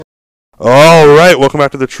All right, welcome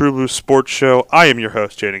back to the True Blue Sports Show. I am your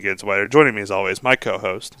host, Jaden Ginsweiler. Joining me, as always, my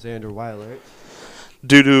co-host. Xander Weiler.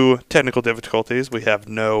 Due to technical difficulties, we have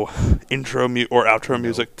no intro or outro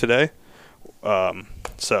music today.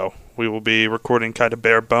 So we will be recording kind of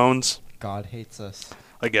bare bones. God hates us.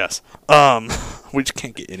 I guess. We just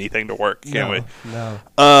can't get anything to work, can we?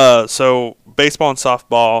 No. So baseball and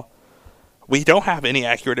softball, we don't have any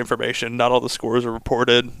accurate information. Not all the scores are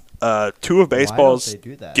reported. Two of baseball's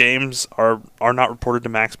games are not reported to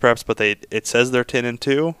Max Preps, but it says they're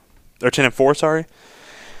 10-2, or 10-4, sorry.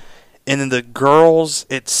 And then the girls,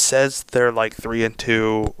 it says they're like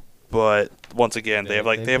 3-2, but once again, they have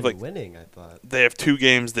winning. I thought they have two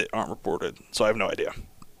games that aren't reported, so I have no idea.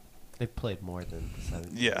 They've played more than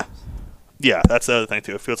 7 Yeah, games. yeah, that's the other thing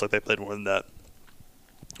too. It feels like they played more than that.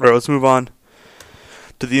 All right, let's move on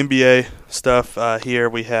to the NBA stuff. Here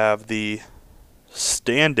we have the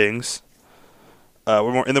standings.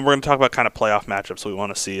 And then we're going to talk about kind of playoff matchups we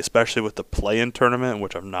want to see, especially with the play-in tournament,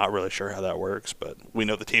 which I'm not really sure how that works, but we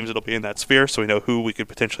know the teams that'll be in that sphere, so we know who we could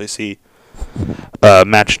potentially see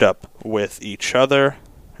matched up with each other.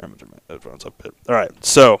 All right,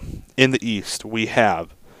 so in the East, we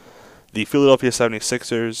have the Philadelphia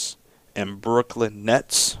 76ers and Brooklyn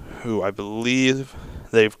Nets, who I believe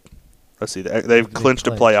they've clinched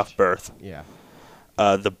a playoff berth. Yeah.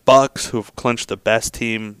 The Bucks, who have clinched the best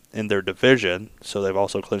team in their division, so they've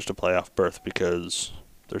also clinched a playoff berth because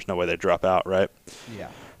there's no way they drop out, right? Yeah.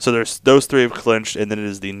 So there's those three have clinched, and then it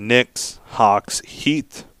is the Knicks, Hawks,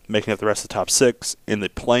 Heat making up the rest of the top six. In the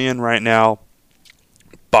play-in right now,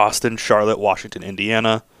 Boston, Charlotte, Washington,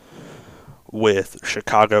 Indiana, with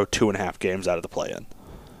Chicago 2.5 games out of the play-in.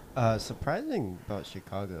 Surprising about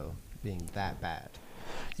Chicago being that bad.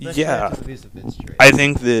 Yeah, I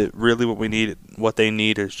think that really what they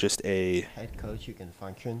need is just a head coach who can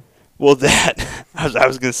function. Well, I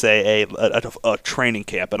was going to say a training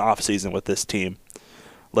camp, an off season with this team.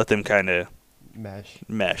 Let them kind of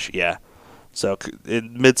mesh. Yeah. So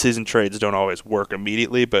mid-season trades don't always work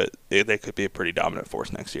immediately, but they could be a pretty dominant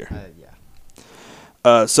force next year.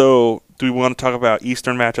 Yeah. So do we want to talk about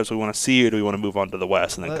Eastern matchups we want to see, or do we want to move on to the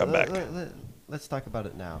West and then come back? Let's talk about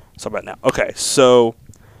it now. Let's talk about it now. Okay, so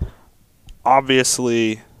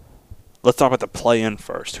obviously, let's talk about the play-in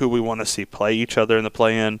first. Who we want to see play each other in the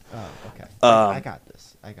play-in. Oh, okay. I got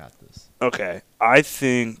this. Okay, I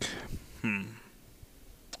think.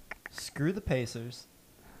 Screw the Pacers.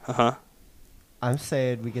 Uh-huh. I'm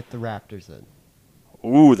saying we get the Raptors in.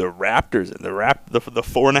 Ooh, the Raptors in the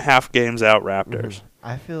 4.5 games out Raptors. Mm-hmm.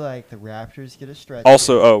 I feel like the Raptors get a stretch.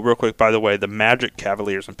 Also, real quick, by the way, the Magic,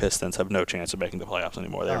 Cavaliers, and Pistons have no chance of making the playoffs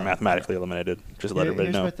anymore. They're mathematically eliminated. Just let everybody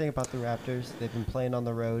know. Here's my thing about the Raptors. They've been playing on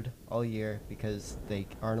the road all year because they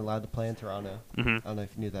aren't allowed to play in Toronto. Mm-hmm. I don't know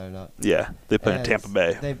if you knew that or not. Yeah, they play in Tampa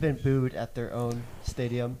Bay. They've been booed at their own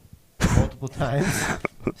stadium multiple times.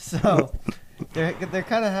 So they're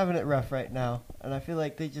kind of having it rough right now, and I feel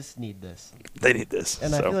like they just need this. They need this.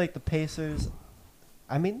 And I feel like the Pacers,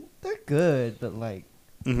 I mean, they're good, but like,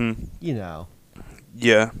 you know.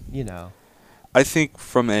 Yeah. You know. I think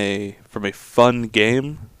from a fun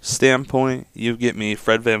game standpoint, you get me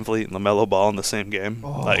Fred VanVleet and LaMelo Ball in the same game.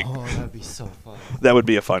 Oh, that'd be so fun. That would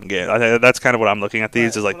be a fun game. I think that's kind of what I'm looking at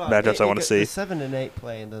these is like matchups I want to see. The 7 and 8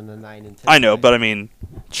 play and then the 9 and 10. I know, but I mean,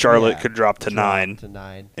 Charlotte could drop to 9,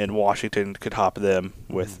 and Washington could hop them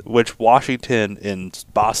with which Washington and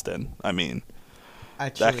Boston. I mean,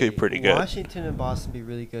 actually, that could be pretty good. Washington and Boston be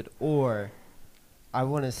really good, or I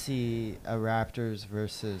want to see a Raptors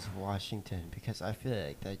versus Washington because I feel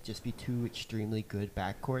like that'd just be two extremely good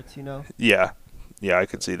backcourts, you know? Yeah, I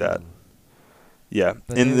could see that. Yeah,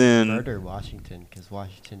 but and then murder Washington because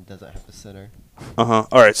Washington doesn't have a center. All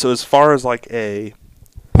right, so as far as like the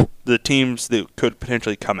teams that could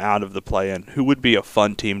potentially come out of the play-in, who would be a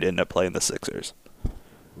fun team to end up playing the Sixers?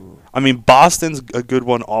 Ooh. I mean, Boston's a good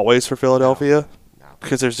one always for Philadelphia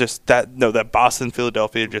because there's just that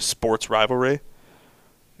Boston-Philadelphia just sports rivalry.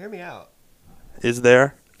 Hear me out. Is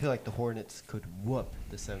there? I feel like the Hornets could whoop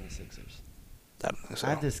the 76ers. I don't think so. I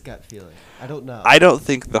have this gut feeling. I don't know. I don't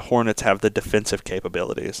think the Hornets have the defensive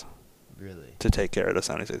capabilities. Really? To take care of the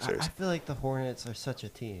 76ers. I feel like the Hornets are such a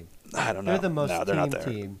team. I don't know. They're the most they're not there.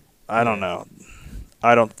 team. I don't know.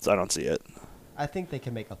 I don't see it. I think they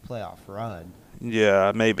can make a playoff run.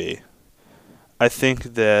 Yeah, maybe. I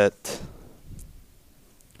think that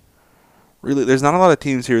really, there's not a lot of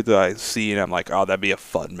teams here that I see and I'm like, oh, that'd be a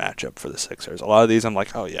fun matchup for the Sixers. A lot of these, I'm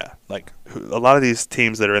like, oh yeah, like a lot of these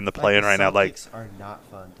teams that are in the play-in right now, like, are not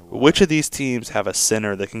fun to watch. Which of these teams have a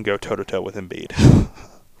center that can go toe to toe with Embiid?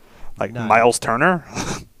 Like None. Miles Turner,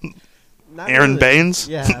 Not Aaron really. Baines.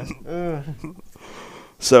 Yeah.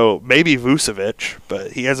 So maybe Vucevic,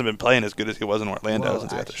 but he hasn't been playing as good as he was in Orlando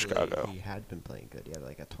since he got to Chicago. He had been playing good. He had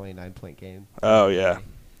like a 29-point game. Oh, yeah.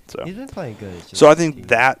 So He's been playing good. It's just So I his think team.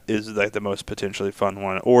 that is like the most potentially fun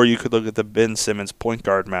one. Or you could look at the Ben Simmons point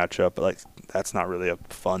guard matchup. But like that's not really a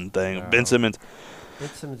fun thing. No. Ben Simmons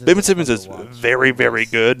Ben Simmons is fun to watch very, very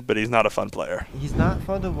unless- good, but he's not a fun player. He's not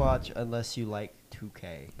fun to watch unless you like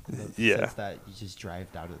 2K. In the Yeah. sense that you just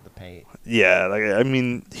drive down to the paint. Yeah, like I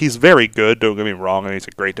mean, he's very good. Don't get me wrong, and he's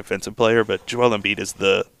a great defensive player. But Joel Embiid is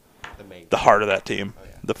the heart of that team, Oh,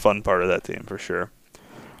 yeah. the fun part of that team for sure.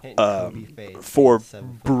 Hitting Kobe fades, For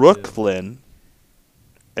 7'2". Brooklyn,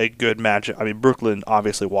 a good matchup. I mean, Brooklyn,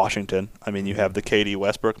 obviously Washington. I mean, you have the KD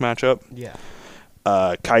Westbrook matchup. Yeah.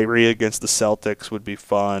 Kyrie against the Celtics would be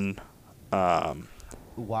fun.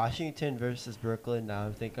 Washington versus Brooklyn. Now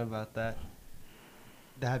I'm thinking about that.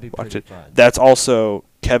 That'd be pretty fun. That's also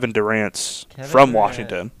Kevin Durant's Kevin from Durant.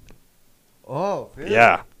 Washington. Oh, really?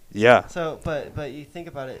 Yeah. So, but you think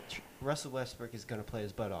about it, Russell Westbrook is going to play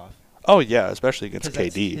his butt off. Oh, yeah, especially against 'Cause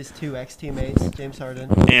that's KD. his two ex-teammates, James Harden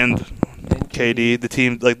And and KD, the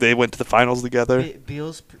team, like, they went to the finals together.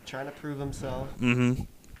 Beal's trying to prove himself. hmm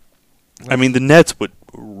I mean, the Nets would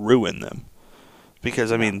ruin them.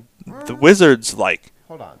 Because, I mean, the Wizards, like,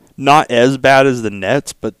 Hold on. not as bad as the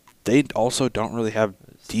Nets, but they also don't really have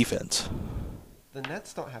defense. The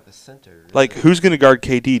Nets don't have a center. Really. Like, who's going to guard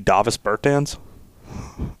KD? Davis Bertans?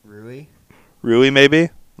 Rui? Rui, maybe?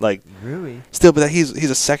 Like, Rui? still, but he's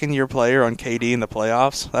a second-year player on KD in the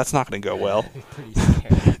playoffs. That's not going to go well. That'd be pretty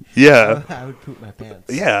scary. Yeah. I would poop my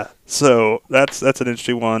pants. Yeah. So that's an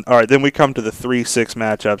interesting one. All right, then we come to the 3-6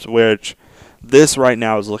 matchups, which this right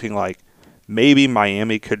now is looking like maybe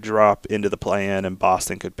Miami could drop into the play-in and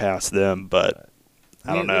Boston could pass them, but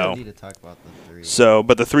I don't We know. don't need to talk about the three. So,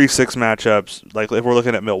 but the 3-6 matchups, like if we're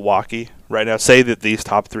looking at Milwaukee right now, say that these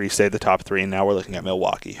top three stay the top three, and now we're looking at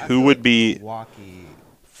Milwaukee. I Who feel would like be Milwaukee?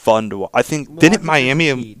 fun to watch? I think Milwaukee didn't Miami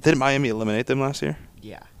versus Heat. eliminate them last year?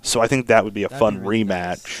 Yeah. So I think that would be a That'd fun be really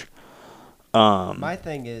rematch. My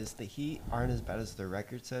thing is the Heat aren't as bad as their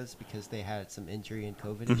record says because they had some injury and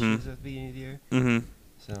COVID Mhm. issues at the beginning of the year. Mhm.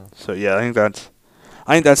 So Yeah, I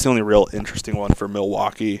think that's the only real interesting one for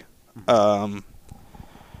Milwaukee.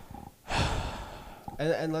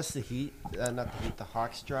 unless the Heat, not the Heat, the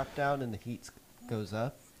Hawks drop down and the Heat goes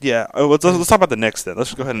up. Yeah. Oh, let's talk about the Knicks then. Let's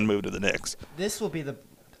just go ahead and move to the Knicks. This will be the.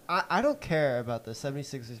 I don't care about the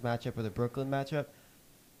 76ers matchup or the Brooklyn matchup.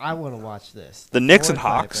 I want to watch this. The Knicks and 4-5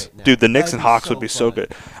 Hawks, right now. dude. The Knicks That'd and be Hawks so would be so fun.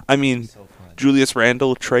 good. I mean, So fun. Julius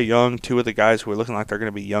Randle, Trey Young, two of the guys who are looking like they're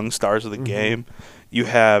going to be young stars of the Mhm. game. You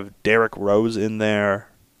have Derrick Rose in there,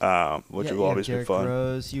 which Yeah, will you have always be Derrick fun.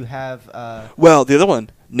 Rose, you have Well, the other one,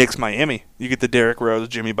 Knicks Miami. You get the Derrick Rose,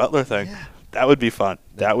 Jimmy Butler thing. yeah, That would be fun.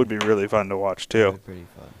 That would be really fun to watch too. that'd be pretty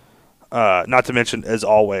fun. Not to mention, as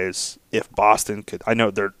always, if Boston could, I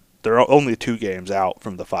know they're only 2 games out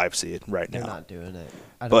from the 5 seed right They're now. not doing it.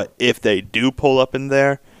 I But if they do pull up in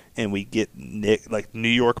there and we get like New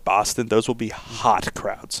York, Boston, those will be hot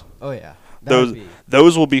crowds. oh yeah, that would be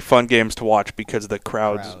Those will be fun games to watch because the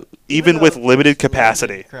crowds, crowd. even though with it's limited limited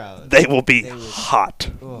capacity, crowd, they will be they would-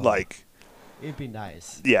 hot. Ugh. Like, it'd be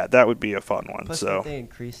nice. yeah, that would be a fun one. Plus, So. if they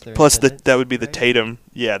increase their Plus, attendance, that would be the right? Tatum.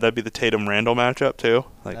 Yeah, that'd be the Tatum Randall matchup too.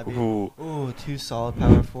 Like, That'd be- ooh, Ooh, two solid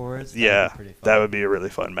power forwards. That'd yeah, be pretty fun. that would be a really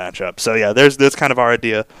fun matchup. So yeah, that's kind of our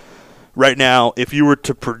idea. Right now, if you were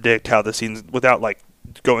to predict how the season, without like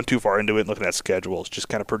going too far into it and looking at schedules, just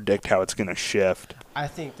kind of predict how it's going to shift. I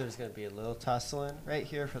think there's going to be a little tussling right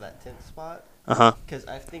here for that 10th spot Uh-huh. because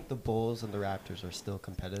I think the Bulls and the Raptors are still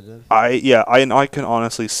competitive. I can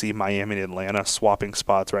honestly see Miami and Atlanta swapping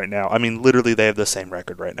spots right now. I mean, literally, they have the same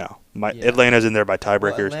record right now. Yeah. Atlanta's in there by Well,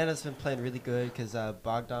 tiebreakers. Atlanta's been playing really good because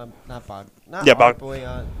Bogdan, not Yeah,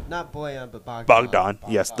 Boyan, not Boyan, but Bogdan,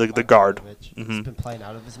 yes, the guard. Bogdanovic Mhm. has been playing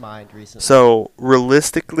out of his mind recently. So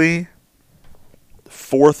realistically,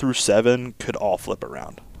 4 through 7 could all flip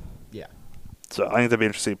around. yeah, So I think that'd be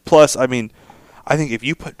interesting. Plus, I mean, I think if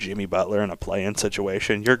you put Jimmy Butler in a play-in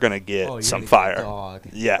situation, you're gonna get you're some gonna get fire. a dog.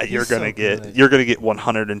 Yeah, He's you're gonna so get good.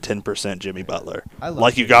 110% Jimmy Butler. I love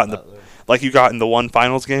Like you Jimmy got in Butler. like you got in the one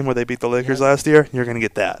finals game where they beat the Lakers Yeah. last year. You're gonna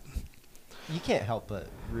get that. You can't help but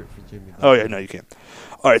root for Jimmy. Oh Butler. yeah, no, you can't.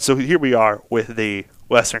 All right, so here we are with the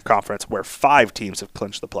Western Conference, where 5 teams have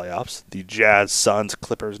clinched the playoffs: the Jazz, Suns,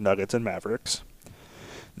 Clippers, Nuggets, and Mavericks.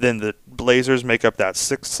 Then the Blazers make up that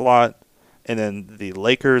 6th slot, and then the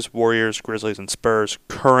Lakers, Warriors, Grizzlies, and Spurs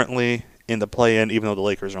currently in the play-in, even though the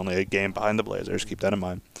Lakers are only a game behind the Blazers. Keep that in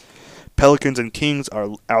mind. Pelicans and Kings are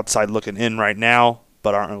outside looking in right now,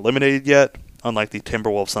 but aren't eliminated yet, unlike the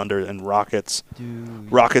Timberwolves, Thunder, and Rockets.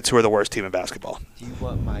 Rockets, who are the worst team in basketball. Do you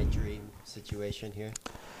want my dream situation here?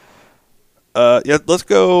 Yeah, let's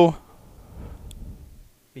go.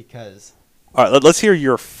 Because All right, let's hear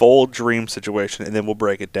your full dream situation, and then we'll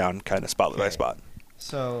break it down kind of spot by Okay. spot.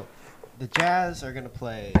 so the Jazz are gonna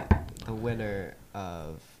play the winner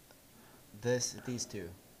of these two,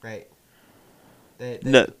 right?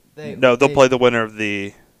 No, they'll play the winner of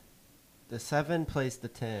the. the 7 plays the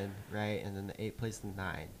 10, right, and then the 8 plays the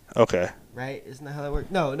 9, Okay, right? Isn't that how that works?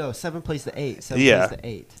 No, 7 plays the 8. 7 Yeah. plays the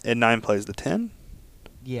 8. and 9 plays the 10.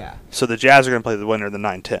 Yeah. So the Jazz are going to play the winner of the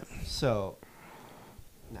 9-10. So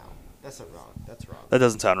no, that's not wrong. That's wrong. That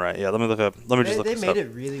doesn't sound right. Yeah, let me look up. Let me just look They this made up. it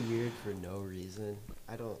really weird for no reason.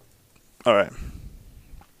 I don't. All right.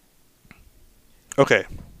 Okay.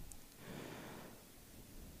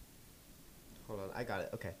 Hold on, I got it.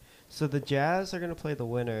 Okay. So the Jazz are going to play the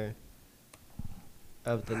winner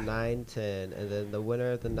of the 9-10, and then the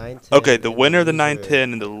winner of the 9-10. Okay, the and winner of the loser 9-10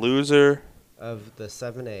 and the loser. of the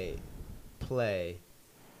 7-8 play,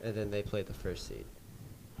 and then they play the first seed.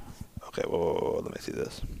 Okay, whoa, let me see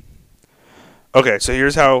this. Okay, so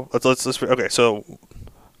here's how. Let's. Okay, so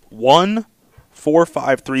 1, 4,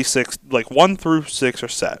 5, 3, 6, like 1 through 6 are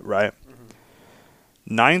set, right?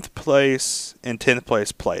 9th place and 10th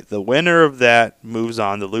place play. The winner of that moves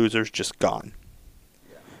on. The loser's just gone.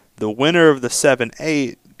 Yeah. The winner of the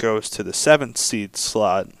 7-8 goes to the 7th seed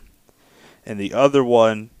slot, and the other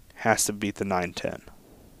one has to beat the 9-10.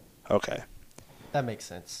 Okay. That makes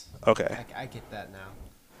sense. Okay. I get that now.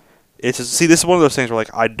 It's just, see, this is one of those things where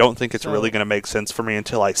like I don't think it's So- really going to make sense for me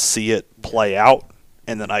until I see it play out,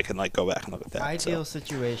 and then I can like go back and look at that. Ideal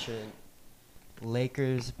situation: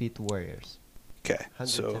 Lakers beat the Warriors. Okay.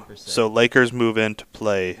 So 110%. Lakers move in to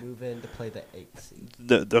play. Move in to play the 8th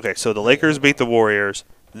seed. Okay, so the Lakers beat the Warriors.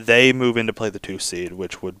 They move in to play the 2 seed,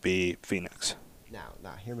 which would be Phoenix. Now,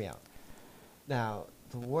 hear me out. Now,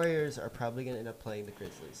 the Warriors are probably going to end up playing the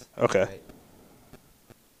Grizzlies. Okay. Right?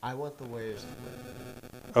 I want the Warriors to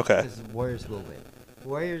win. Okay. Because the Warriors will win.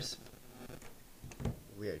 Warriors.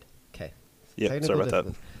 Weird. Okay. Yeah. Technical Sorry about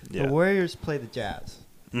that. difficulties. Yeah. The Warriors play the Jazz.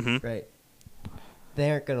 Mm-hmm. Right.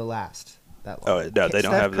 They aren't going to last that Oh, long. no, they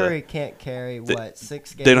don't Steph have the- Curry can't carry, they-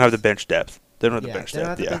 6 games? They don't have the bench depth. They don't have Yeah, the bench they don't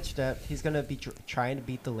have depth. the Yeah. bench depth. He's going to be trying to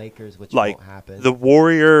beat the Lakers, which Like won't happen. the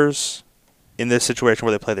Warriors, in this situation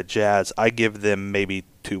where they play the Jazz, I give them maybe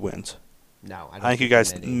 2 wins. No, I don't I think you give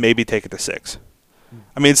guys them any. maybe take it to 6.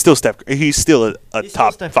 I mean, it's still Steph. He's still a He's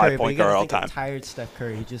top still Steph Curry, but 5-point you gotta guard all think of time. Tired Steph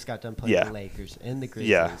Curry. He just got done playing Yeah. the Lakers and the Grizzlies.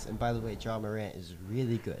 Yeah. And by the way, John Morant is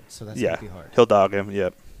really good, so that's Yeah, gonna be hard. he'll dog him.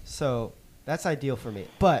 Yep. So that's ideal for me.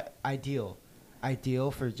 But ideal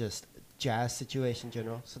for just Jazz situation in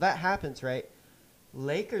general. So that happens, right?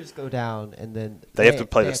 Lakers go down, and then They have to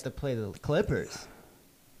play they this- have to play the Clippers.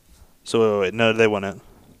 So wait, no, they wouldn't.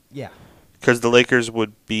 Yeah. Because the Lakers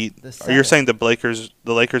would beat. The You're seventh. saying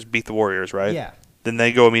the Lakers beat the Warriors, right? Yeah. Then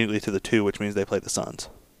they go immediately to the 2, which means they play the Suns.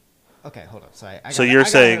 Okay, hold on. Sorry. So I you're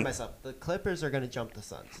got ahead of saying- myself. The Clippers are gonna jump the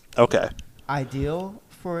Suns. Okay. Ideal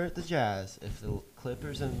for the Jazz if the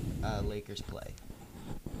Clippers and Lakers play.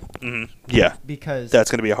 Hmm. Yeah, Because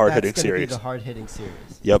that's going to be a hard-hitting that's gonna series. Be the hard-hitting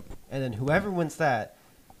series. Yep. And then whoever wins that,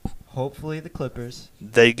 hopefully the Clippers,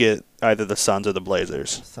 They get either the Suns or the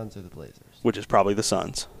Blazers, Suns or the Blazers. which is probably the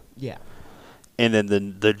Suns. Yeah. And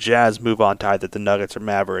then the Jazz move on to either the Nuggets or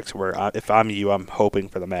Mavericks, where if I'm you, I'm hoping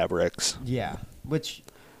for the Mavericks. Yeah. Which,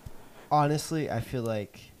 honestly, I feel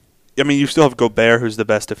like I mean, you still have Gobert, who's the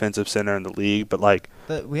best defensive center in the league, but like,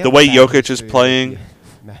 we The have way a bad Jokic is history with playing-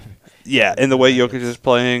 Mavericks. yeah, and the way Jokic Nuggets. is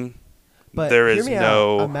playing, But there hear is me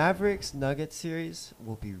no. out. A Mavericks Nuggets series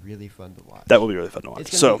will be really fun to watch. That will be really fun to watch.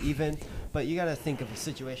 It's So, gonna be even, but you got to think of a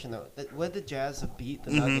situation though. Would the Jazz have beat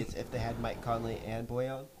the Mhm. Nuggets if they had Mike Conley and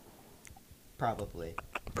Boyan? Probably.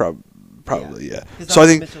 probably, yeah. 'Cause So I Donovan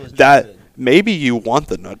think Mitchell is that really good. maybe you want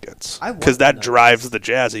the Nuggets I want because the that Nuggets. drives the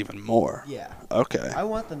Jazz even more. Yeah. Okay. I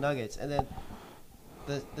want the Nuggets, and then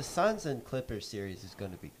the Suns and Clippers series is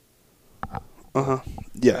going to be Uh huh.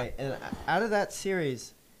 Yeah. right. And out of that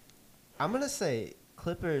series, I'm gonna say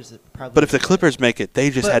Clippers probably. But if the Clippers make it, they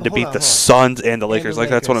just But had to hold beat on, the hold on. Suns and the And Lakers. Like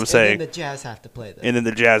that's what I'm Lakers, saying. And then the Jazz have to play them. And then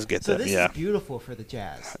the Jazz get So them. this Yeah. is beautiful for the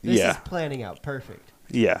Jazz. This Yeah. is planning out perfect.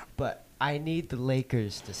 Yeah. But I need the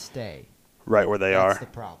Lakers to stay. Right where they That's are. the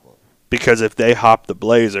problem. Because if they hop the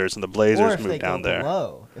Blazers and the Or Blazers if move they down go there.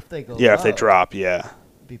 below. If they go Yeah, if they low, drop, yeah.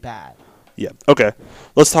 it'd be bad. Yeah. Okay.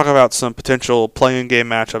 Let's talk about some potential playing game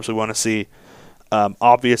matchups we want to see.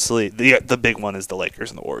 Obviously, the big one is the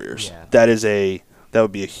Lakers and the Warriors. Yeah. That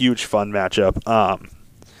would be a huge fun matchup.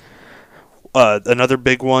 Another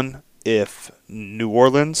big one, if New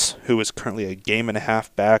Orleans, who is currently a game and a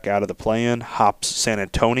half back out of the play-in, hops San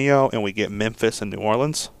Antonio and we get Memphis and New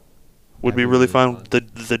Orleans. would That'd be be really really fun. fun.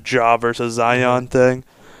 The Ja versus Zion thing.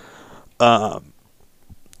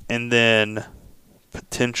 And then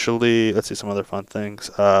potentially, let's see some other fun things.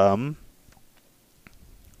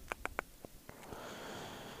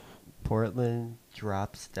 Portland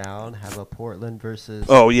drops down. Have a Portland versus.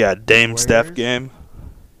 Oh yeah, Dame Steph Warriors? game.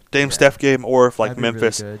 Dame Yeah. Steph game, or if like That'd be really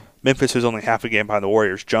Memphis, good. Memphis who's only half a game behind the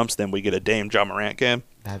Warriors jumps, then we get a Dame Ja Morant game.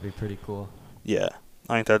 That'd be pretty cool. Yeah,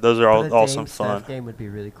 I think that those are But a all Dame some Steph fun. game would be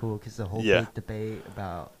really cool because the whole Yeah. big debate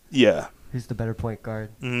about Yeah. who's the better point guard,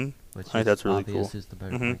 Mhm. which I think is that's really obvious cool. who's the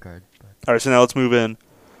better Mhm. point guard. But All right, so now let's move in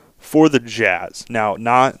for the Jazz. Now,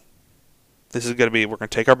 not this is going to be we're going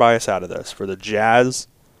to take our bias out of this for the Jazz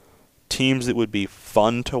teams that would be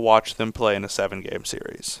fun to watch them play in a 7-game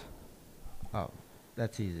series. oh,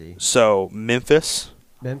 that's easy. So Memphis,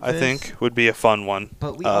 Memphis, I think, would be a fun one.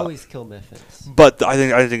 But we uh, always kill Memphis. But I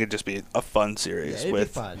think it'd just be a fun Yeah, series it'd be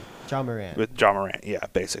with fun. John Morant. with Ja Morant. Yeah,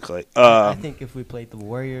 basically. I think if we played the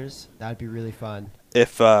Warriors, that'd be really fun.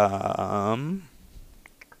 If Now,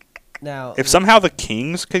 somehow the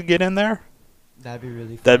Kings could get in there, that'd be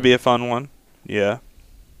really fun. that'd be a fun one. Yeah.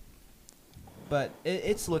 But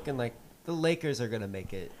it's looking like the Lakers are gonna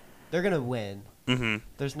make it. They're gonna win. Mhm.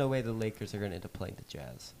 There's no way the Lakers are gonna end up playing the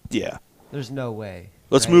Jazz. Yeah. There's no way.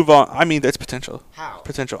 Let's right? move on. I mean, that's potential. How?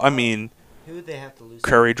 Potential. I mean, Who would they have to lose?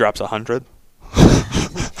 Curry drops 100.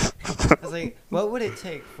 I was like, what would it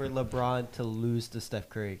take for LeBron to lose to Steph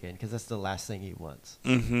Curry again? Because that's the last thing he wants.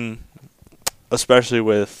 Mhm. Especially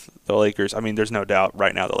with the Lakers. I mean, there's no doubt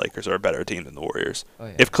right now the Lakers are a better team than the Warriors. Oh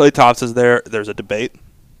yeah. If Klay Thompson's there, there's a debate,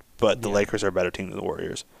 but the Yeah. Lakers are a better team than the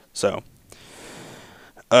Warriors. So,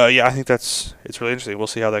 yeah, I think it's really interesting. We'll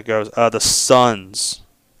see how that goes. The Suns,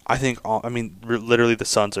 literally the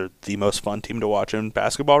Suns are the most fun team to watch in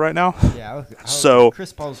basketball right now. Yeah. So-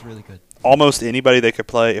 Chris Paul's really good. Almost anybody they could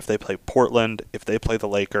play, if they play Portland, if they play the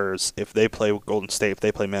Lakers, if they play Golden State, if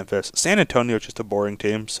they play Memphis. San Antonio is just a boring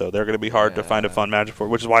team, so they're going to be hard to find a Yeah. fun matchup for,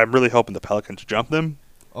 which is why I'm really hoping the Pelicans jump them.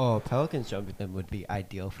 Oh, Pelicans jumping them would be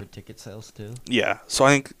ideal for ticket sales too. Yeah, so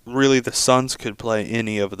I think really the Suns could play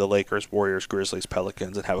any of the Lakers, Warriors, Grizzlies,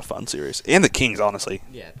 Pelicans, and have a fun series. And the Kings, honestly.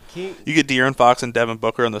 Yeah. You get De'Aaron Fox and Devin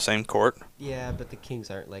Booker on the same court. Yeah, but the Kings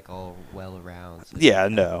aren't like all well around. So it's Yeah,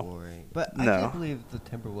 kinda no. boring. But No. I can't believe the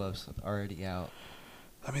Timberwolves are already out.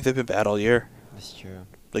 I mean, they've been bad all year. That's true.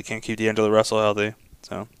 They can't keep D'Angelo Russell healthy.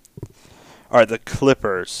 So, all right, the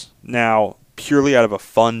Clippers. Now, purely out of a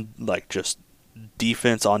fun, like just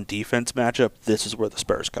defense on defense matchup, this is where the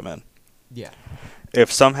Spurs come in. Yeah.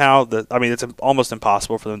 If somehow it's almost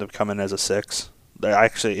impossible for them to come in as a 6.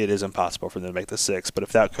 Actually, it is impossible for them to make the 6. But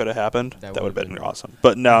if that could have happened, that would have been awesome.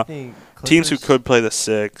 But I no, think teams who Clippers- could play the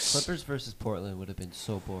 6. Clippers versus Portland would have been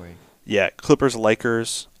so boring. Yeah, Clippers,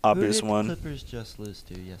 Lakers, obvious Who did one. the Clippers just lose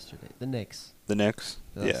to yesterday? The Knicks. The Knicks.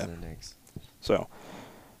 That's Yeah. the Knicks. So,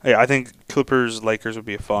 yeah, I think Clippers, Lakers would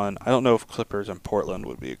be fun. I don't know if Clippers and Portland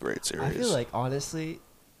would be a great series. I feel like honestly,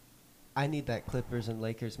 I need that Clippers and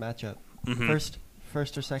Lakers matchup. Mhm.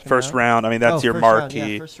 First or second. First round. I mean, that's Oh, your first round,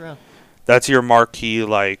 marquee. yeah, first round. That's your marquee.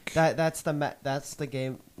 Like That's the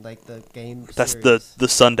game. Like the game. that's series. the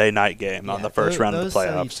Sunday night game on Yeah, the first round of the those sell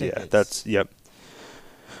you playoffs. Yeah, tickets. that's yep.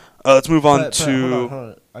 Let's move on But to.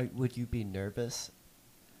 hold on. Would you be nervous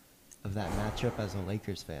of that matchup as a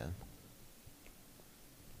Lakers fan?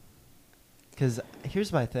 Because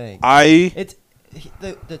here's my thing. I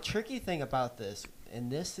The tricky thing about this in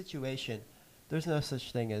this situation, there's no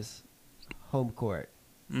such thing as home court.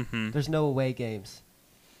 mhm. There's no away games.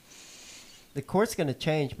 The court's going to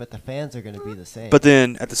change, but the fans are going to be the same. But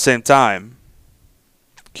then at the same time,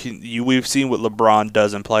 we've seen what LeBron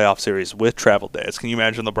does in playoff series with travel days. Can you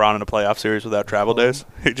imagine LeBron in a playoff series without travel Home. days?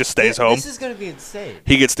 He just stays home. This is going to be insane.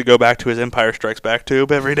 He gets to go back to his Empire Strikes Back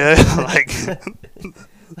tube every day. Like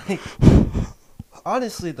Like,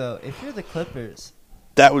 honestly, though, if you're the Clippers,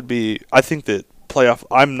 that would be. I think that playoff.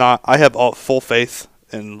 I have full faith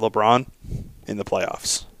in LeBron in the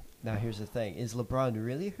playoffs. now here's the thing: is LeBron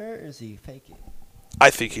really hurt, or is he faking? I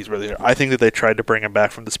think he's really. I think that they tried to bring him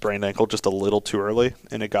back from the sprained ankle just a little too early,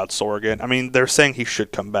 and it got sore again. I mean, they're saying he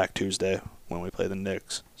should come back Tuesday when we play the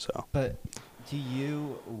Knicks. So But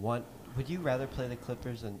would you rather play the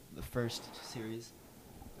Clippers in the first series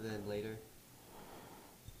than later?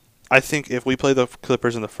 I think if we play the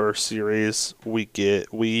Clippers in the first series,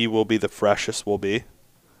 we will be the freshest we'll be.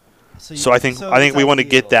 So I think we want to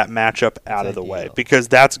get that matchup out of the way ideal. because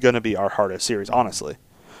that's going to be our hardest series, honestly.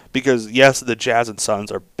 Because yes, the Jazz and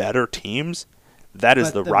Suns are better teams. That is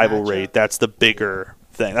But the the rivalry. matchup- That's the bigger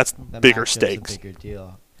thing. That's The bigger matchup's stakes. A bigger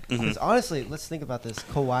deal. Mhm. Because honestly, let's think about this: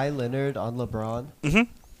 Kawhi Leonard on LeBron. Mhm.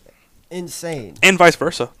 insane. And vice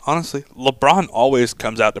versa, honestly. LeBron always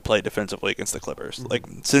comes out to play defensively against the Clippers. Like,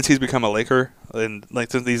 since he's become a Laker, and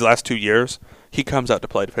like since these last 2 years, he comes out to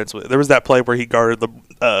play defensively. There was that play where he guarded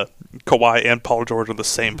the Kawhi and Paul George on the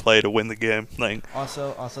same play to win the game. Like,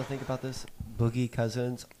 Also think about this: Boogie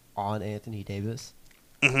Cousins on Anthony Davis,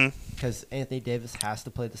 because Anthony Davis has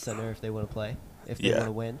to play the center if they want to play, if they want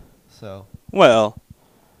to win. So, well,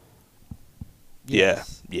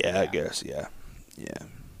 yes. I guess, yeah.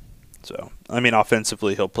 So, I mean,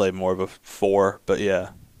 offensively, he'll play more of a 4, but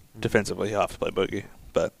defensively, he'll have to play Boogie.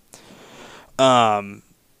 But,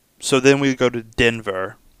 so then we go to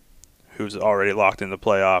Denver, who's already locked in the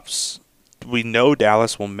playoffs. We know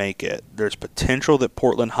Dallas will make it. There's potential that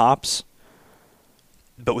Portland hops,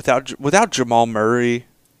 but without Jamal Murray,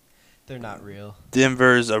 They're not real.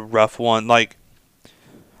 Denver's a rough one. Like,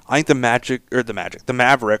 I think the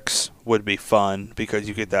Mavericks would be fun because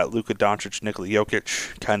you get that Luka Doncic, Nikola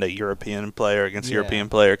Jokic kind of European player against European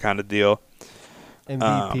player kind of deal.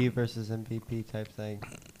 MVP versus MVP type thing.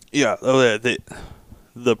 Yeah,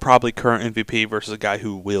 the probably current MVP versus a guy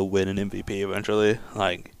who will win an MVP eventually.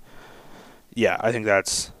 Like, yeah, I think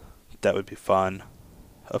that would be fun,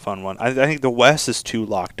 a fun one. I think the West is too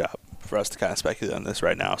locked up for us to kind of speculate on this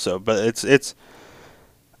right now. So, but it's.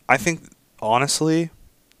 I think honestly,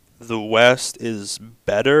 the West is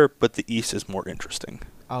better, but the East is more interesting.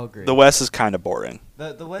 I'll agree. The West is kind of boring.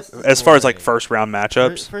 The West is as far as like boring. first round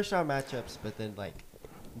matchups. First round matchups, but then like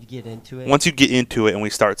you get into it. Once you get into it and we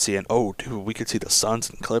start seeing, oh, dude, we could see the Suns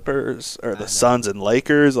and Clippers or the Suns and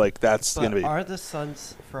Lakers. Like that's But gonna be. Are the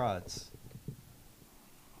Suns frauds?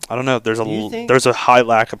 I don't know. There's Do you think- there's a high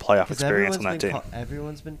lack of playoff 'Cause experience on that team.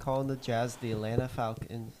 Everyone's been calling the Jazz the Atlanta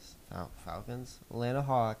Atlanta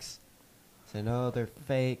Hawks. Saying, no, they're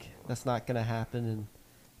fake. That's not gonna happen in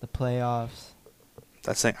the playoffs.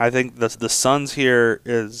 I think the Suns here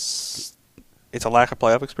it's a lack of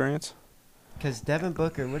playoff experience. Because Devin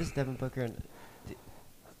Booker, what is Devin Booker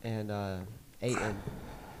and Ayton?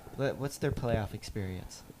 What's their playoff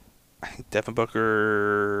experience? I think Devin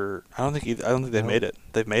Booker. I don't think they've No. made it.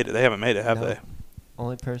 They've made it. They haven't made it, have No. they?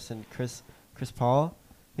 Only person, Chris Paul.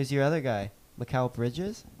 Who's your other guy? Mikal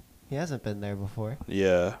Bridges. He hasn't been there before.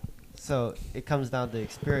 Yeah. So it comes down to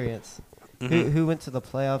experience. Mhm. Who went to the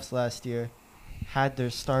playoffs last year, had their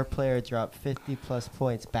star player drop 50-plus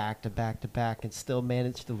points back to back to back, and still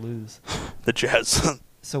managed to lose? The Jazz.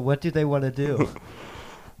 So what do they want to do?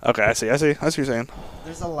 Okay, I see. I see what you're saying.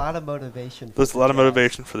 There's a lot of motivation. For There's a the lot of Jazz.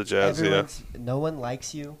 motivation for the Jazz. No one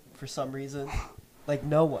likes you for some reason. Like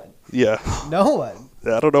no one. Yeah. No one.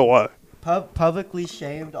 Yeah. I don't know why. Publicly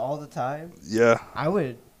shamed all the time. Yeah.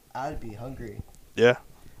 I'd be hungry. Yeah.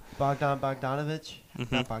 Bogdanovich,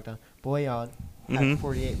 Mhm. not Bogdan, Boyan had Mhm.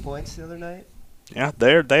 48 points the other night. Yeah.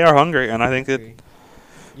 They are hungry, and I think that Hungry.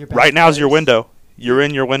 Your best right now is your players- window. You're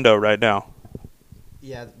in your window right now.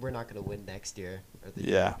 Yeah, we're not gonna win next year or the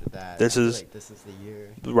year Yeah. after that. This I feel is- like this is the year.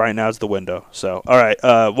 Right now is the window. So, all right.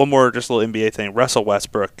 One more just little NBA thing. Russell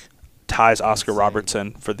Westbrook ties Oscar Insane.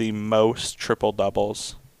 Robertson for the most triple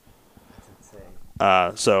doubles. That's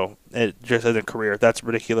insane. So it just as a career, that's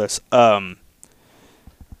ridiculous.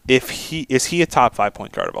 Is he a top 5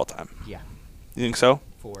 point guard of all time? Yeah, You think so?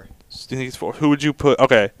 4. Do you think he's 4? Who would you put?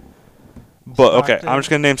 Okay, but okay, Stockton. I'm just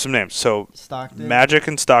gonna name some names. So Stockton. Magic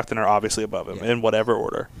and Stockton are obviously above him Yeah. in whatever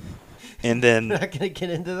order, and We're then not gonna get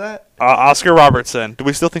into that. Oscar Robertson. Do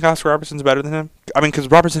we still think Oscar Robertson's better than him? I mean, because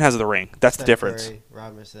Robertson has the ring. That's the Steph difference. Curry,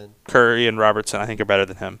 Robertson. Curry and Robertson, I think, are better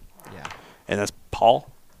than him, Yeah. and that's Paul.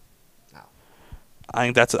 No.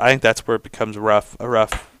 I think that's where it becomes rough. A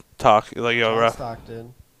rough talk, like John rough.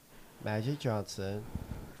 Stockton, Magic Johnson,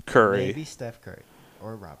 Curry maybe Steph Curry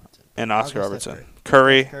or Robertson. and I'll Oscar go Robertson. Steph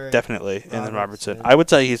Curry, Steph Curry, definitely, and then Robertson. Robertson, I would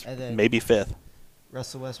say he's and then- maybe 5th.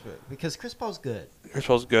 Russell Westbrook, because Chris Paul's good. Chris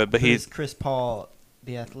Paul's good, but But he's is Chris Paul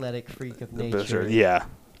the athletic freak of the nature? buzzer. Yeah,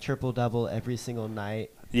 Triple double every single night.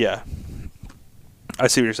 yeah. I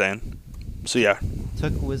see what you're saying. So yeah,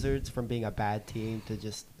 Took Wizards from being a bad team to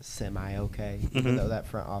just semi okay, even Mhm. though that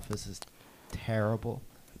front office is terrible.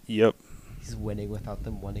 yep, He's winning without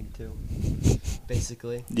them wanting to.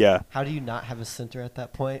 Basically. yeah. How do you not have a center at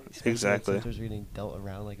that point? Especially when Exactly. Centers were getting dealt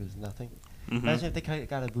around like it was nothing. Mhm. Imagine if they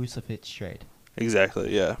got a Vucevic trade.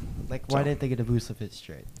 Exactly, yeah. Like, why So- didn't they get a Vucevic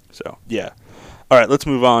trade? So yeah. All right, let's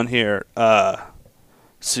move on here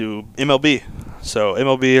to MLB. So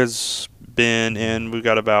MLB has been in. We're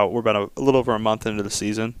about a little over a month into the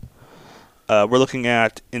season. We're looking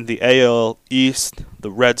at in the AL East,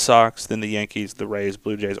 the Red Sox, then the Yankees, the Rays,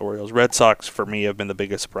 Blue Jays, Orioles. Red Sox for me have been the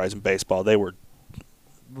biggest surprise in baseball. They were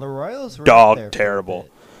The Royals were Dog up there for a terrible.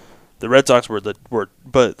 bit. the Red Sox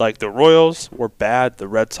but like the Royals were bad. The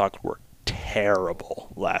Red Sox were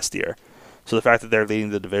terrible last year. So the fact that they're leading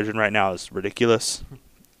the division right now is ridiculous.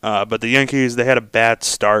 But the Yankees, they had a bad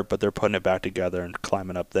start, but they're putting it back together and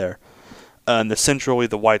climbing up there. In the Central, we have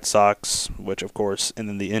the White Sox, which of course, and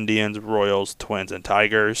then the Indians, Royals, Twins, and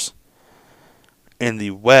Tigers. In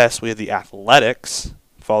the West, we have the Athletics,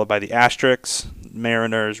 followed by the Asterix,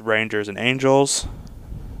 Mariners, Rangers, and Angels.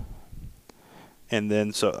 And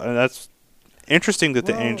then, that's interesting that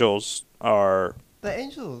the Angels are The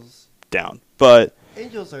Angels down. But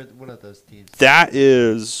Angels are one of those teams. that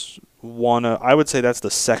is I would say that's the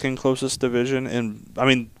second closest division. And, I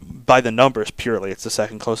mean, by the numbers purely, it's the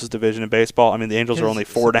second closest division in baseball. I mean, the Angels are only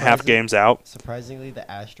 4.5 games out. Surprisingly, the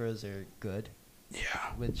Astros are good.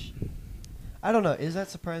 Yeah. Which, I don't know. Is that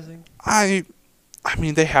surprising? I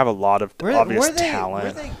mean, they have a lot of obvious were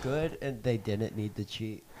talent. Were they good and they didn't need to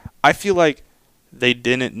cheat? I feel like they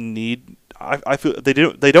didn't need. I feel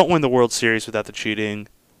they don't win the World Series without the cheating,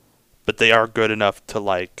 but they are good enough to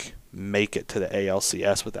like make it to the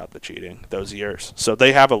ALCS without the cheating those years. So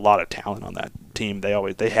they have a lot of talent on that team. They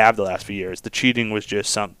have the last few years. The cheating was just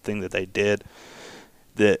something that they did.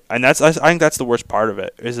 I think that's the worst part of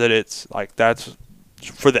it, is that it's like that's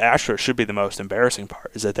for the Astros should be the most embarrassing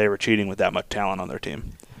part, is that they were cheating with that much talent on their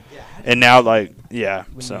team. Yeah. And now When you're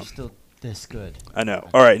still this good. I know.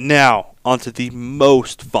 All right, now onto the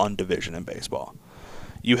most fun division in baseball.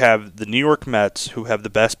 You have the New York Mets, who have the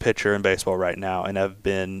best pitcher in baseball right now and have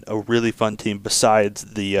been a really fun team,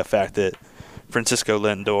 besides the fact that Francisco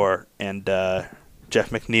Lindor and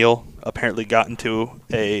Jeff McNeil apparently got into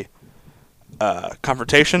a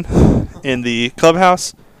confrontation in the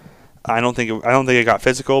clubhouse. I don't think it got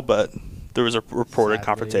physical, but there was a reported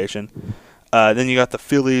confrontation. Then you got the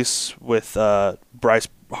Phillies with Bryce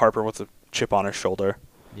Harper with a chip on his shoulder.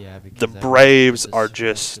 Yeah, because the Braves are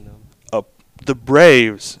just the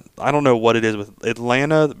Braves. I don't know what it is with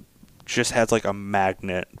Atlanta. Just has like a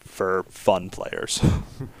magnet for fun players.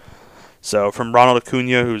 So from Ronald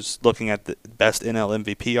Acuna, who's looking at the best NL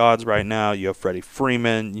MVP odds right now, you have Freddie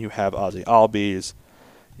Freeman, you have Ozzie Albies,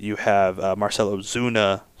 you have Marcell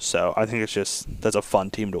Ozuna. So I think that's a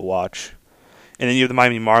fun team to watch. And then you have the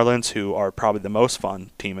Miami Marlins, who are probably the most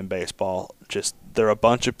fun team in baseball. Just they're a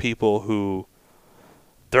bunch of people who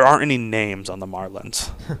there aren't any names on the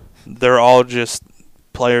Marlins. They're all just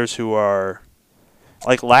players who are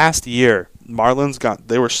like last year.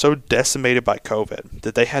 They were so decimated by COVID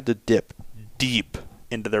that they had to dip deep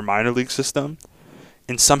into their minor league system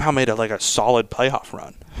and somehow made a solid playoff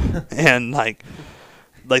run. And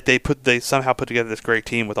they somehow put together this great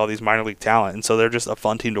team with all these minor league talent, and so they're just a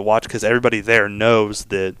fun team to watch because everybody there knows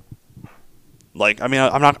that. I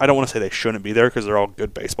don't want to say they shouldn't be there because they're all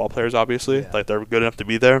good baseball players, obviously. Yeah. They're good enough to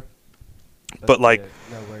be there. But nowhere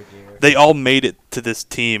near. they all made it to this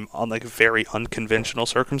team on very unconventional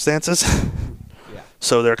circumstances. Yeah.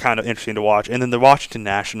 So they're kind of interesting to watch. And then the Washington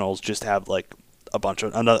Nationals just have a bunch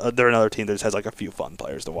of they're another team that just has a few fun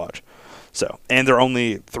players to watch. So, and they're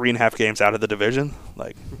only 3.5 games out of the division.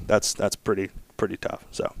 That's pretty tough.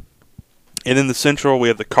 So, and in the Central we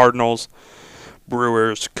have the Cardinals,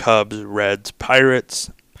 Brewers, Cubs, Reds,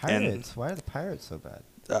 Pirates. Pirates? Why are the Pirates so bad?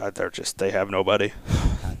 They have nobody.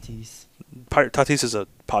 Tatis. Tatis is a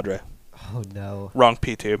Padre. Oh no. Wrong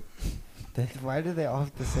P2. Why do they all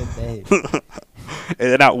have the same name?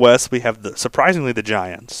 And then out west we have surprisingly the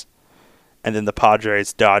Giants. And then the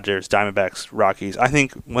Padres, Dodgers, Diamondbacks, Rockies. I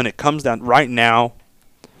think when it comes down right now,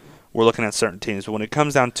 we're looking at certain teams. But when it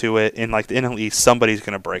comes down to it, in the NL East, somebody's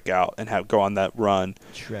going to break out and go on that run.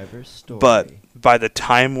 Trevor Story. But by the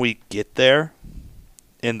time we get there,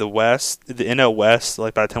 in the West, the NL West, by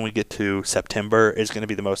the time we get to September, is going to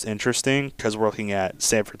be the most interesting because we're looking at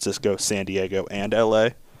San Francisco, San Diego, and LA.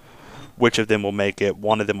 Which of them will make it?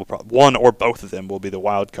 One or both of them will be the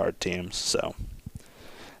wild card teams. So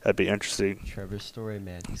that'd be interesting. Trevor Story,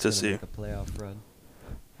 man, he's to gonna see. make a playoff run.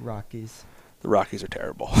 Rockies. The Rockies are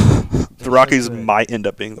terrible. The so Rockies good. might end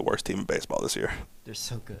up being the worst team in baseball this year. They're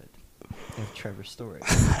so good. They have Trevor Story.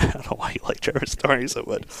 I don't know why you like Trevor Story so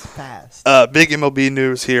much. It's fast. Big MLB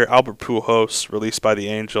news here. Albert Pujols released by the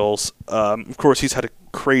Angels. Of course, he's had a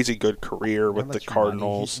crazy good career with the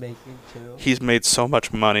Cardinals. He's making too? He's made so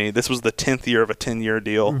much money. This was the 10th year of a 10-year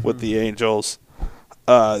deal with the Angels.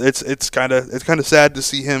 It's kind of sad to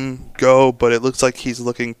see him go, but it looks like he's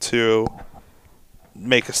looking to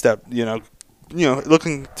make a step.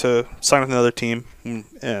 Looking to sign with another team,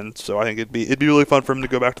 and so I think it'd be really fun for him to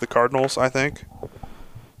go back to the Cardinals. I think.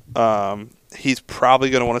 He's probably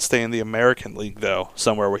going to want to stay in the American League though,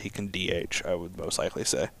 somewhere where he can DH. I would most likely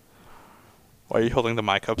say. Why are you holding the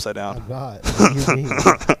mic upside down? I'm not. What do you mean?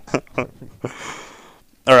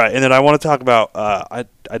 All right, and then I want to talk about I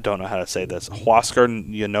don't know how to say this. Huascar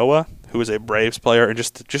Yanoa, who is a Braves player, and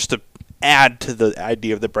just to add to the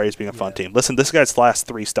idea of the Braves being a fun team. Listen, this guy's last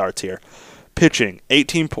 3 starts here. Pitching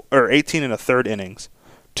 18 and a third innings,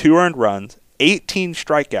 2 earned runs, 18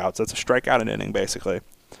 strikeouts. That's a strikeout an inning basically.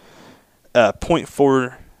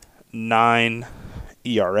 .49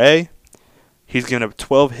 ERA. He's given up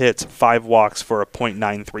 12 hits, 5 walks for a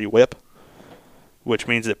 .93 WHIP, which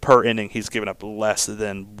means that per inning he's given up less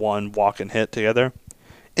than 1 walk and hit together.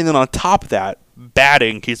 And then on top of that,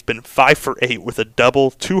 batting, he's been 5 for 8 with a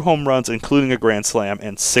double, 2 home runs, including a grand slam,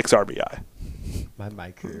 and 6 RBI.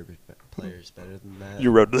 My career player's better than that.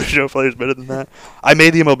 Your Road to the Show player's better than that? I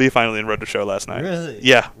made the MLB finally in Road to Show last night. Really?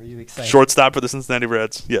 Yeah. Were you excited? Shortstop for the Cincinnati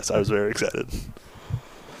Reds. Yes, I was very excited.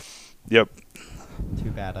 Yep.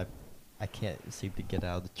 Too bad I can't seem to get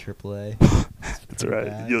out of the AAA. That's all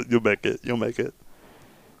right. You'll make it. You'll make it.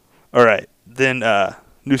 All right. Then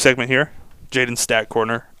new segment here, Jaden's Stat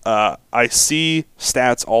Corner. I see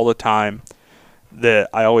stats all the time that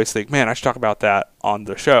I always think, man, I should talk about that on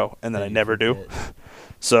the show, and then I never do.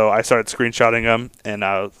 So I started screenshotting them, and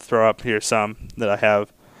I'll throw up here some that I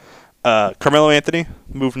have. Carmelo Anthony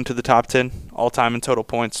moved into the top 10 all-time in total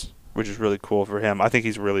points, which is really cool for him. I think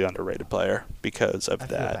he's a really underrated player because of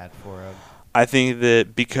that. I feel bad for him. I think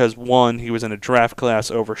that because, one, he was in a draft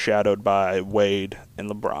class overshadowed by Wade and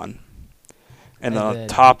LeBron. And then on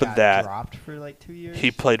top of that, dropped for like 2 years.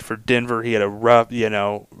 he played for Denver. He had a rough,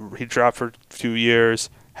 he dropped for 2 years,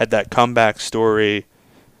 had that comeback story,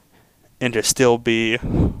 and to still be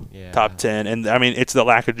top 10. And, I mean, it's the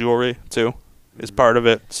lack of jewelry, too, is part of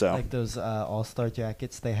it. So like those all-star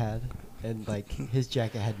jackets they had, and, like, his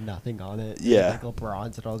jacket had nothing on it. Yeah. Like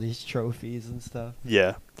LeBron's and all these trophies and stuff.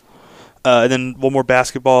 Yeah. And then one more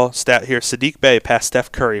basketball stat here. Sadiq Bey passed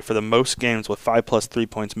Steph Curry for the most games with 5+ 3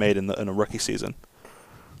 points made in a rookie season.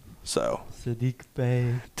 So, Sadiq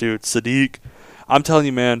Bey. dude, Sadiq, I'm telling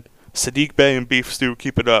you, man, Sadiq Bey and Beef Stew,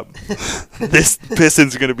 keep it up. This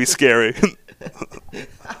Pistons going to be scary.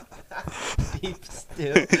 Beef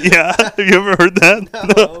Stew? Yeah, have you ever heard that?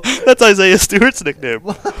 No. That's Isaiah Stewart's nickname.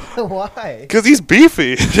 Why? Because he's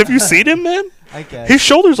beefy. Have you seen him, man? I guess. His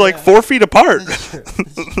shoulders like 4 feet apart. That's true.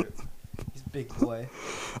 That's true. He's a big boy.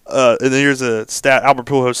 And then here's a stat, Albert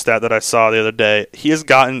Pujols stat that I saw the other day. He has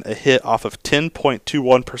gotten a hit off of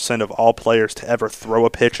 10.21% of all players to ever throw a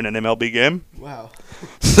pitch in an MLB game. Wow.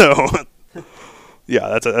 So,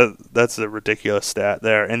 yeah, that's a ridiculous stat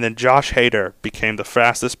there. And then Josh Hader became the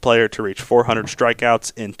fastest player to reach 400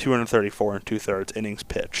 strikeouts in 234 2/3 innings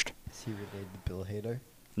pitched. Is he related to Bill Hader?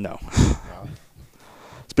 No. Wow.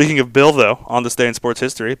 Speaking of Bill, though, on this day in sports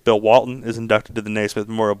history, Bill Walton is inducted to the Naismith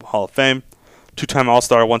Memorial Hall of Fame. 2-time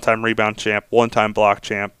All-Star, 1-time rebound champ, 1-time block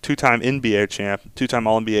champ, 2-time NBA champ, 2-time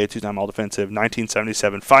All-NBA, 2-time All-Defensive,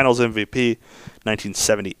 1977 Finals MVP,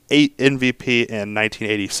 1978 MVP, and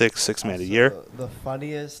 1986 Six-Man of the Year. The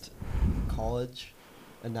funniest college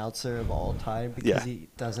announcer of all time because he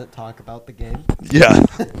doesn't talk about the game. Yeah.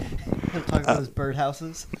 He'll talk about his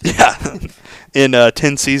birdhouses. Yeah. In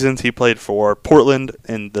 10 seasons, he played for Portland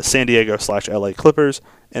and the San Diego/LA Clippers,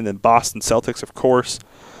 and then Boston Celtics, of course.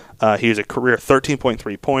 He was a career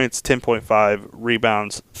 13.3 points, 10.5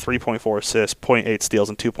 rebounds, 3.4 assists, 0.8 steals,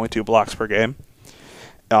 and 2.2 blocks per game.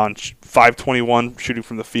 On 521 shooting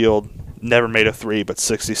from the field, never made a 3, but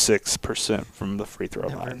 66% from the free throw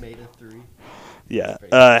line. Never made a 3. Yeah.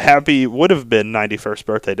 Happy would have been 91st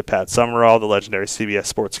birthday to Pat Summerall, the legendary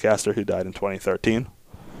CBS sportscaster who died in 2013.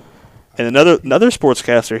 And another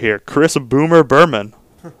sportscaster here, Chris Boomer Berman,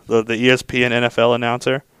 the ESPN NFL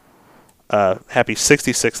announcer. Happy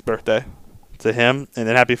 66th birthday to him. And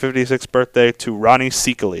then happy 56th birthday to Ronnie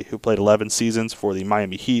Seekely, who played 11 seasons for the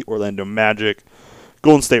Miami Heat, Orlando Magic,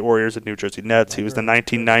 Golden State Warriors, and New Jersey Nets. He was the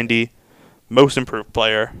 1990 Most Improved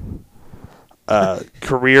Player.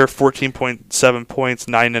 Career 14.7 points,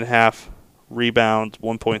 9.5 rebounds,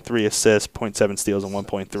 1.3 assists, 0.7 steals, and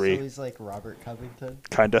 1.3. So he's like Robert Covington?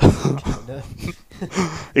 Kind of. Kinda.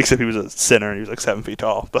 Except he was a center and he was like 7 feet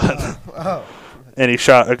tall. But Oh. and he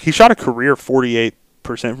shot a career 48%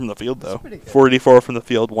 from the field, though. 44 from the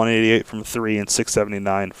field, 188 from 3, and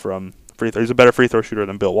 679 from free throw. He's a better free throw shooter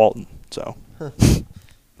than Bill Walton. So.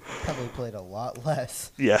 Probably played a lot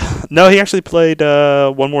less. Yeah. No, he actually played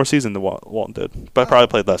one more season than Walton did. But probably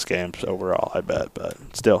played less games overall, I bet. But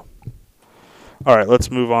still. All right,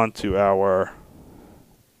 let's move on to our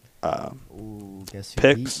Guess who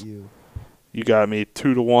picks. beat you? You got me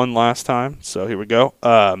 2-1 last time, so here we go.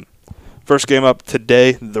 First game up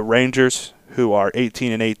today, the Rangers, who are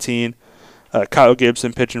 18-18. Kyle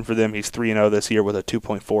Gibson pitching for them. He's 3-0 this year with a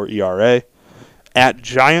 2.4 ERA. At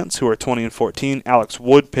Giants, who are 20-14. Alex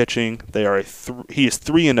Wood pitching. They are he is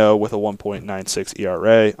 3-0 with a 1.96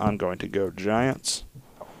 ERA. I'm going to go Giants.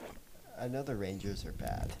 I know the Rangers are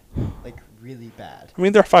bad, like really bad, I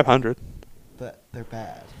mean, they're 500. but they're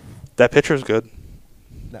bad. That pitcher's good.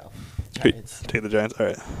 No, Giants Take the Giants. All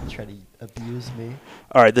right. try to abuse me.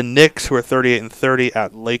 All right. The Knicks, who are 38-30,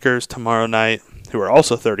 at Lakers tomorrow night, who are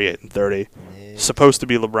also 38-30. Knicks. Supposed to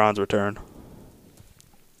be LeBron's return.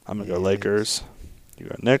 I'm gonna go Knicks. Lakers. You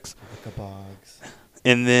go Knicks. Like a Boggs.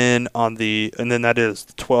 And then that is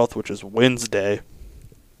the 12th, which is Wednesday.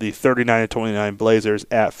 The 39-29 Blazers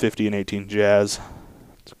at 50-18 Jazz.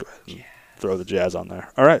 Let's go ahead and throw the Jazz on there.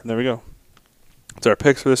 All right, there we go. That's our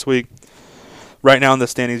picks for this week. Right now in the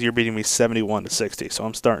standings, you're beating me 71-60. So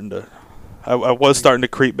I'm starting to. I was starting to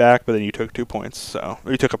creep back, but then you took 2 points. So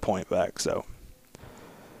you took a point back. So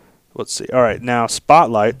let's see. All right, now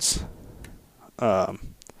spotlights. I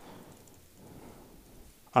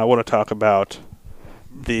want to talk about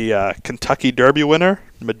the Kentucky Derby winner,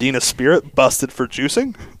 Medina Spirit, busted for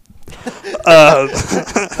juicing.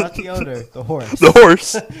 Not the owner, the horse. The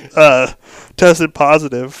horse tested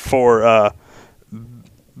positive for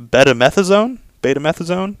betamethasone,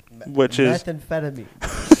 which is methamphetamine.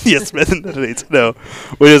 yes, methamphetamine. No,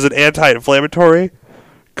 which is an anti-inflammatory.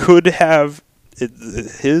 Could have I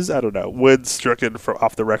don't know, wins stricken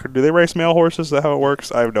off the record. Do they race male horses? Is that how it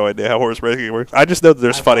works? I have no idea how horse racing works. I just know that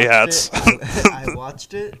there's funny hats. I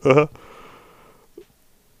watched it. Uh-huh.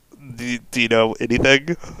 Do you know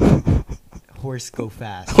anything? Horse go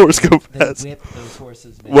fast. Horse go They fast. whip those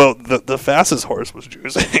horses, man. Well, the fastest horse was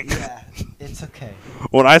juicing. Yeah, it's okay.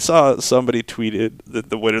 When I saw somebody tweeted that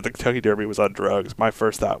the winner of the Kentucky Derby was on drugs, my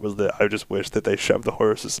first thought was that I just wish that they shoved the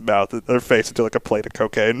horse's mouth, their face into like a plate of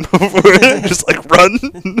cocaine, just like run.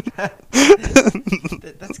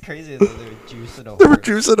 That's crazy that they were juicing a horse. They were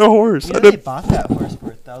juicing a horse. You know they bought that horse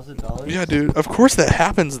for $1,000? Yeah, dude. Of course that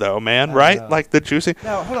happens, though, man. I Right? know. Like the juicing.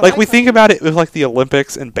 Now, hold on, Like my we think question- about it with like the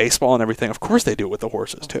Olympics and baseball and everything. Of course they do it with the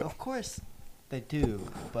horses too. Of course they do,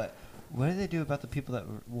 but what do they do about the people that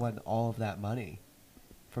won all of that money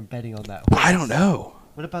from betting on that horse? I don't know.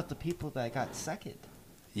 What about the people that got second?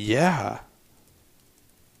 Yeah,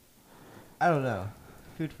 I don't know.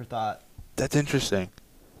 Food for thought. that's interesting.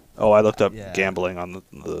 Oh, I looked up Yeah. gambling on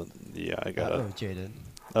the. Yeah, I got Uh-oh, it. Jaden.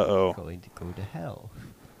 Oh. Going to go to hell.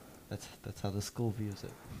 That's how the school views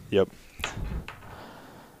it. Yep.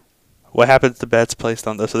 What happens to bets placed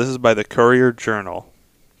on this? So this is by the Courier Journal.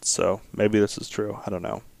 So maybe this is true. I don't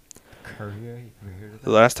know. Courier, you ever heard of The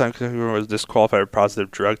that? last time Kentucky was disqualified for a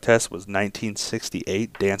positive drug test was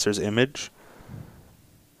 1968. Dancer's Image.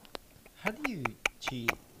 How do you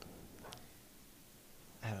cheat?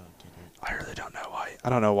 I don't get it. I really don't know why. I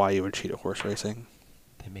don't know why you would cheat at horse racing.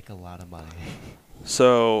 They make a lot of money.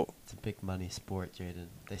 So It's a big money sport, Jaden.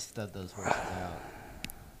 They stud those horses out.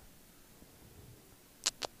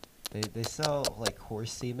 They sell like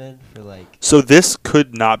horse semen for like this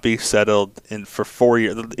could not be settled for 4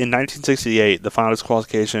 years. In 1968, the final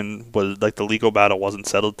disqualification was like the legal battle wasn't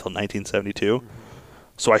settled till 1972.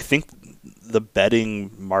 So I think the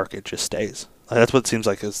betting market just stays. Like, that's what it seems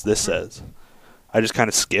like as this says. I just kind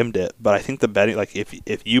of skimmed it, but I think the betting, like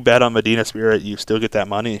if you bet on Medina Spirit, you still get that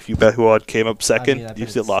money. If you bet who came up second, I you bet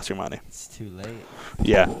still it's- lost your money. It's too late.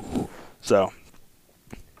 Yeah. So.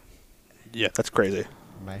 Yeah, that's crazy.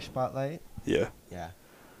 My spotlight. Yeah. Yeah.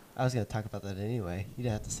 I was gonna talk about that anyway. You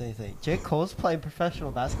didn't have to say anything. Jake Cole's playing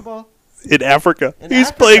professional basketball. In Africa, In he's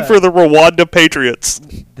Africa. playing for the Rwanda Patriots.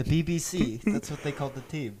 The BBC. That's what they called the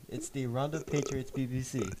team. It's the Rwanda Patriots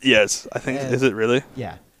BBC. Yes, I think. And- Is it really?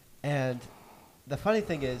 Yeah. And the funny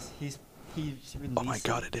thing is, he's releasing. Oh my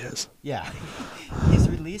God, it is. Yeah. He's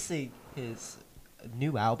releasing his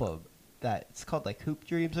new album that it's called like Hoop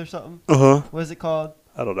Dreams or something. Uh huh. What is it called?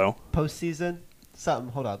 I don't know. Postseason?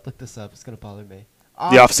 Something. Hold on, look this up. It's gonna bother me.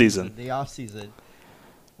 The off-season. The off season.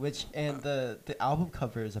 Which and the album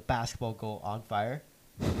cover is a basketball goal on fire.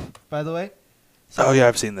 By the way. So, Oh yeah,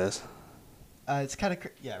 I've seen this. It's kind of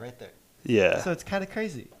yeah, right there. Yeah. So it's kind of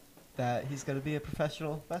crazy that he's gonna be a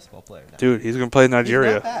professional basketball player now. Dude, he's gonna play in He's not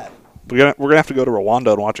Nigeria. bad. We're gonna have to go to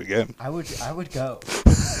Rwanda and watch a game. I would go. I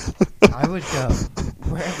would go.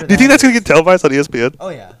 Wherever Do you think that's gonna is. get televised on ESPN? Oh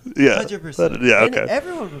yeah. Yeah. 100%. Yeah, And okay.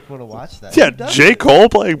 everyone would want to watch that. Yeah, Who doesn't? J. Cole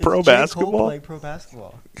playing It's pro J. Cole basketball. playing pro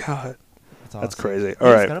basketball. God, That's that's awesome. crazy. He All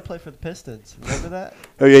was right. gonna play for the Pistons. Remember that?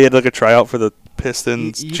 Oh yeah, he had like a tryout for the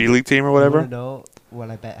Pistons You- G League team or whatever. You wanna know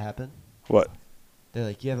what I bet happened? What? They're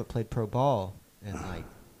like, you haven't played pro ball in like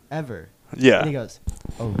ever. Yeah. And he goes,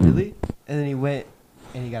 oh really? And then he went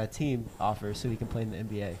And he got a team offer so he can play in the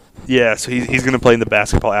NBA. Yeah, so he's going to play in the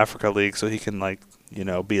Basketball Africa League so he can, like, you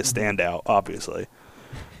know, be a standout, obviously.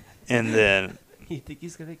 And then... You think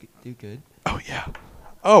he's going to do good? Oh, yeah.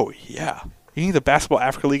 Oh, yeah. You think the Basketball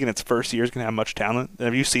Africa League in its first year is going to have much talent?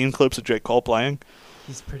 Have you seen clips of J. Cole playing?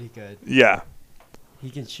 He's pretty good. Yeah. He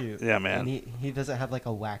can shoot. Yeah, man. And he doesn't have, like,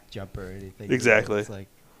 a whack jumper or anything. Exactly. It's like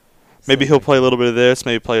Maybe he'll play a little bit of this,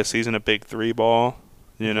 maybe play a season of Big 3 ball,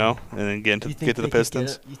 you know, and then get to the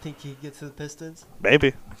Pistons. You think he gets to the Pistons?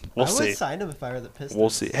 Maybe. We'll I see. would sign him if I were the Pistons. We'll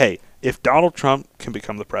see. Hey, if Donald Trump can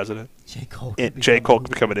become the president, J. Cole can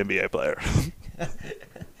become an NBA player.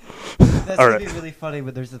 That's All going right. to be really funny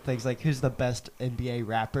when there's the things like, who's the best NBA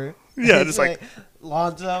rapper? Yeah, It's just like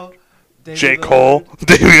Lonzo, David J. Lillard, Cole,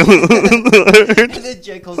 Damian Lillard. and then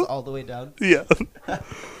J. Cole's all the way down. Yeah.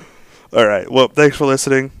 All right. Well, thanks for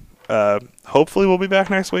listening. Hopefully we'll be back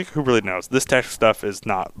next week. Who really knows? This tech stuff is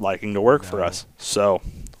not liking to work for No. us. So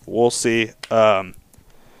we'll see. Yeah.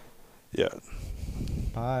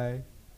 Bye.